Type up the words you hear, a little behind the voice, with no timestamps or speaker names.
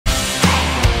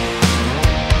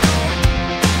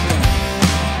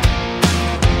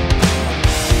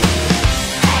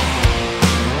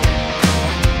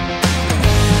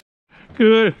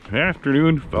Good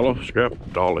afternoon, fellow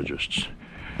scrapologists.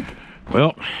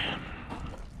 Well,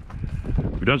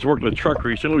 we've done some work on the truck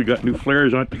recently. We got new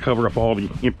flares on it to cover up all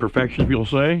the imperfections, we'll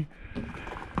say.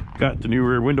 Got the new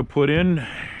rear window put in.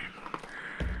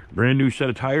 Brand new set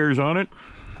of tires on it.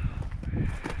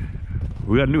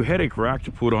 We got a new headache rack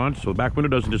to put on so the back window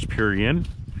doesn't disappear again.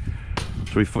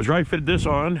 So we dry fitted this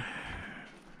on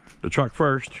the truck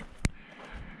first.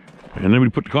 And then we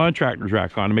put the contractor's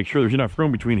rack on to make sure there's enough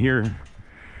room between here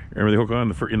and where they hook on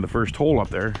in the first hole up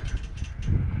there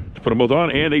to put them both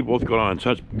on, and they both go on,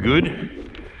 so that's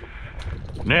good.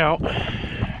 Now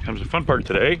comes the fun part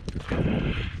today.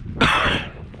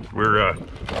 We're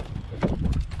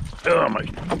oh, my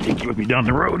take you with me down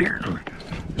the road here.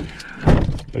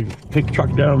 I take the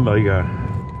truck down the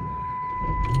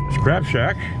scrap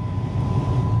shack.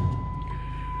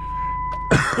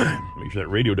 Make sure that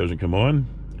radio doesn't come on.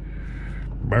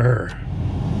 Brr.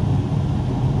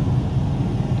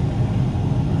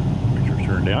 Make sure it's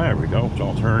turned down. There we go. It's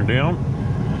all turned down.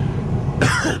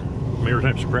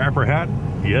 Maritime scrapper hat.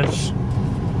 Yes.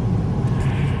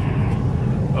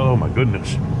 Oh my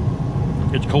goodness.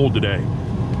 It's cold today.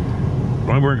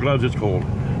 When I'm wearing gloves, it's cold.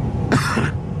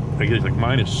 I think it's like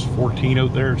minus 14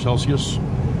 out there, Celsius.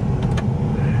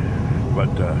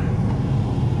 But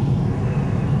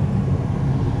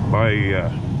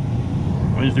by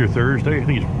Wednesday or Thursday, I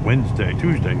think it's Wednesday,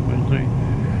 Tuesday,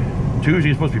 Tuesday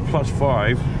is supposed to be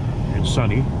 +5 and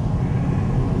sunny.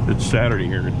 It's Saturday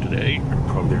here today. I'm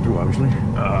probably there too, obviously.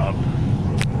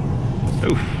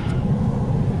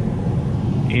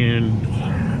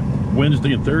 And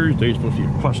Wednesday and Thursday is supposed to be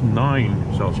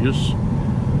 +9 Celsius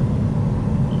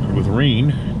with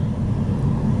rain.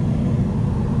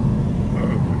 Oh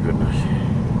my goodness.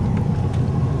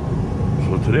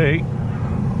 So today,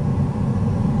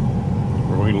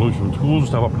 we're going to load some tools,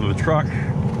 stuff up into the truck.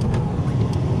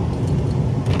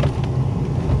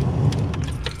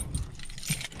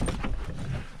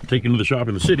 Take into the shop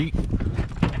in the city.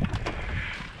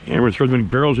 And we're going to throw as many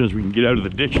barrels in as we can get out of the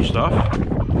ditch and stuff.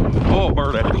 Oh,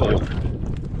 bar, that's cold.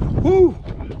 Woo!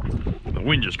 The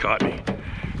wind just caught me.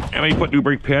 And we put new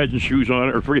brake pads and shoes on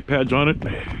it, or brake pads on it.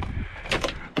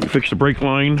 Fix the brake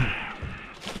line.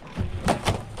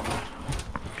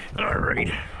 All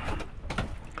right.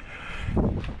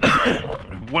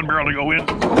 One barrel to go in.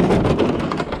 So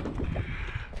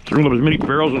we're gonna load as many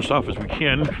barrels and stuff as we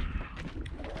can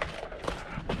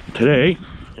today,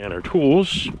 and our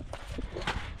tools.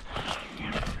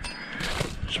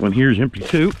 This one here is empty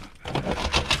too.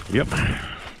 Yep.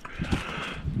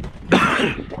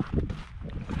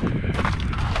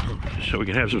 So we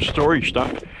can have some storage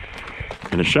stuff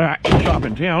in the shop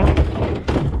in town.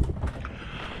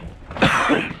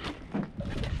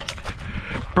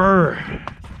 Brr.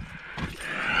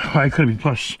 Why couldn't it be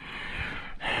plus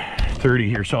 30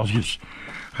 here Celsius,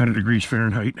 100 degrees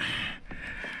Fahrenheit.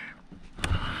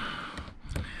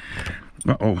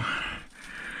 Uh-oh.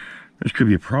 This could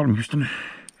be a problem, Houston.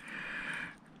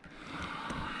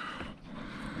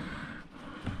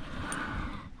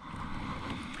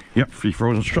 Yep, free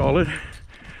frozen solid.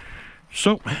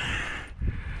 So,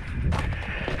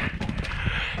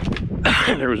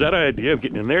 there was that idea of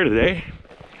getting in there today.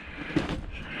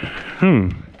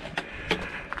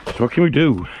 So what can we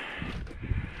do?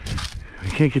 We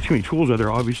can't get too many tools out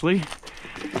there, obviously.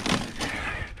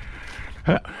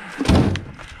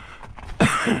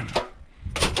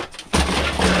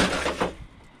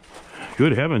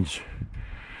 Good heavens,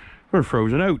 we're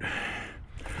frozen out.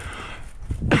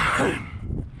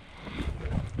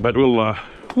 But we'll,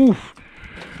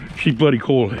 she's bloody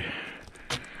cold.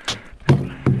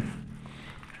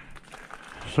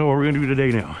 So what we're gonna do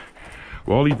today now?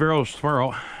 Well, all these barrels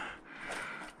tomorrow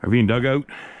are being dug out,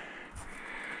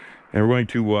 and we're going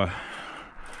to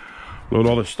load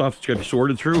all this stuff that's got to be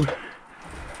sorted through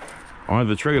onto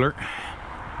the trailer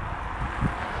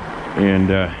and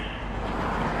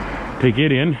take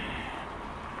it in.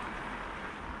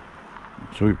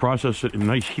 So we process it in a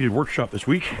nice heated workshop this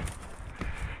week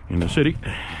in the city.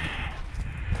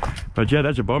 But yeah,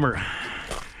 that's a bummer.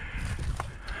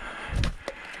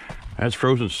 That's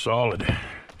frozen solid.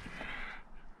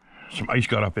 Some ice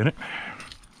got up in it.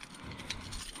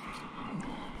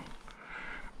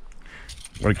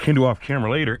 What I can do off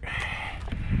camera later,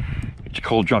 it's a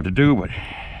cold job to do, but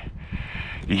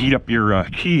you heat up your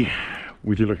key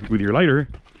with your lighter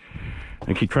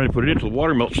and keep trying to put it in until the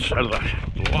water melts out of the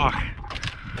lock.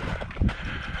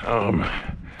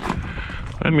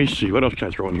 Let me see, what else can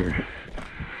I throw in here?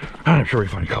 I'm sure we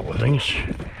find a couple of things.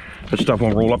 That stuff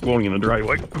won't roll up going in the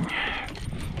driveway.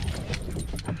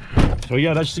 So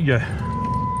yeah, that's the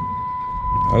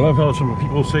I love how some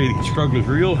people say the struggle is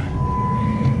real.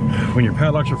 when your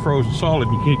padlocks are frozen solid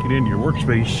and you can't get into your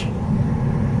workspace,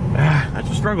 that's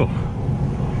a struggle.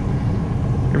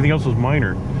 Everything else is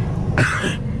minor.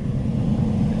 A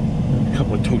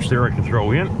couple of totes there I can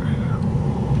throw in.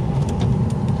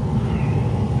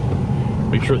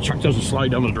 Make sure the truck doesn't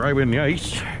slide down the driveway in the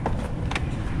ice.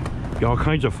 Be all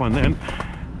kinds of fun then.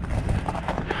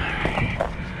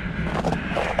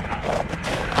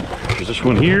 There's this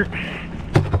one here.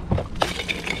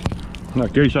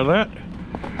 Knock the ice out of that.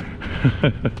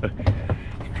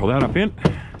 Throw that up in.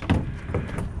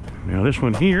 Now this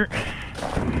one here.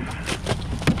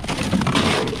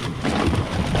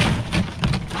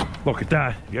 Look at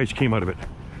that. The ice came out of it.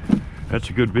 That's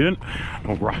a good bin.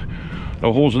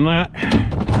 No holes in that.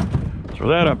 Throw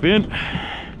that up in.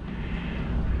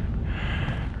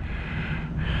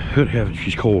 Good heavens,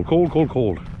 she's cold, cold, cold,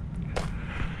 cold.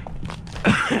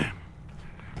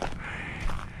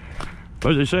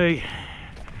 But as they say,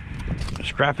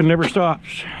 scrapping never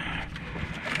stops.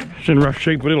 It's in rough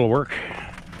shape, but it'll work.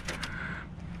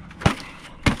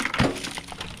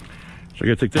 So I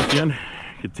gotta take this in,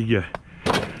 get the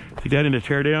take that in to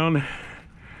tear down,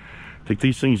 take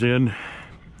these things in, a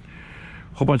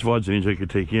whole bunch of odds and ends I could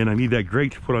take in. I need that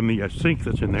grate to put on the sink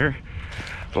that's in there,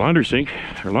 the laundry sink,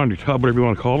 or laundry tub, whatever you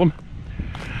want to call them,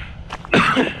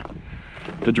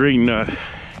 to drain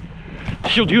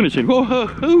shield units in.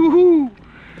 Whoa.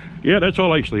 Yeah, that's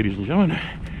all ice, ladies and gentlemen.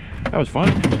 That was fun.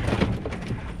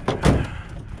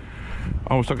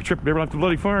 Almost took a trip never left the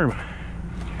bloody farm.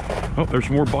 Oh, there's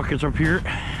some more buckets up here.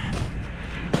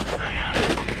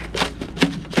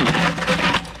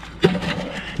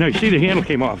 Now you see the handle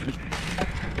came off.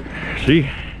 See?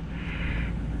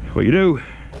 What you do,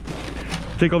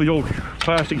 take all these old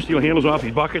plastic steel handles off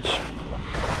these buckets,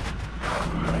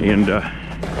 and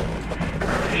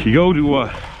you go to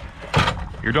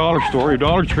your dollar store, your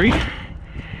Dollar Tree,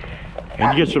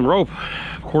 and you get some rope,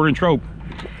 1/4 inch rope.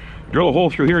 Drill a hole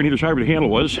through here on either side where the handle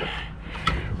was,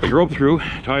 put your rope through,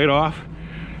 tie it off,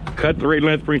 cut the right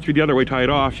length, bring it through the other way, tie it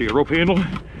off, so you get a rope handle.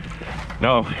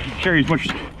 Now carry as much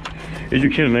as you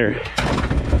can in there.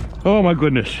 Oh my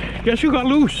goodness, guess who got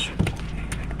loose?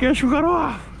 Guess who got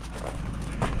off?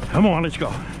 Come on, let's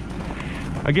go.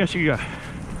 I guess you got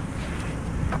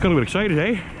a little bit excited,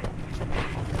 eh?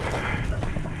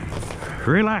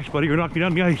 Relax, buddy, you're knocking me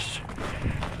down the ice.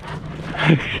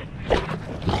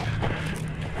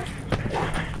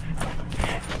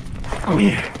 Come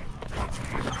here.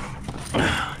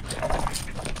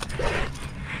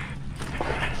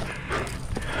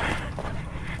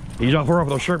 He's off with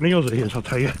those sharp nails of his, I'll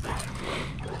tell you.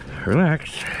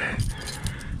 Relax.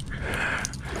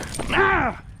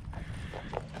 Ah!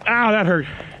 Ow, that hurt.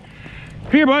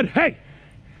 Here, bud, hey!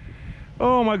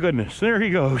 Oh my goodness, there he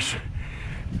goes.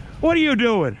 What are you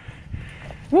doing?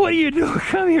 What are you doing?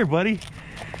 Come here, buddy.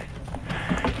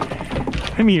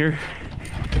 Come here.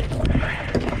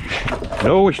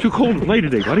 No, it's too cold to play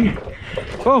today, buddy.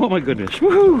 Oh my goodness.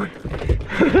 Woohoo!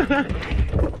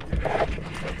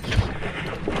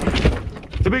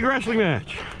 The big wrestling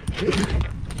match.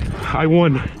 I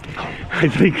won, I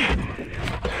think.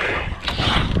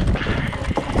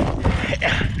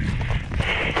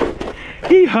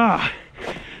 Yeehaw!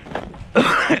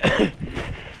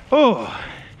 Oh!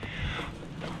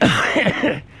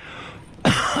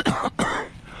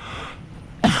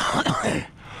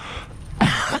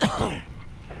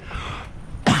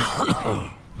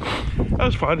 That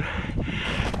was fun.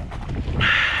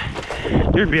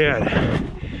 You're bad.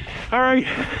 All right.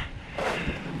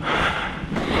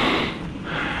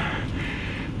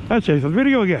 That's it for the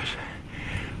video, I guess.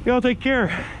 Y'all take care.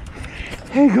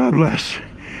 Hey, God bless.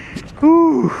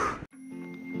 Ooh.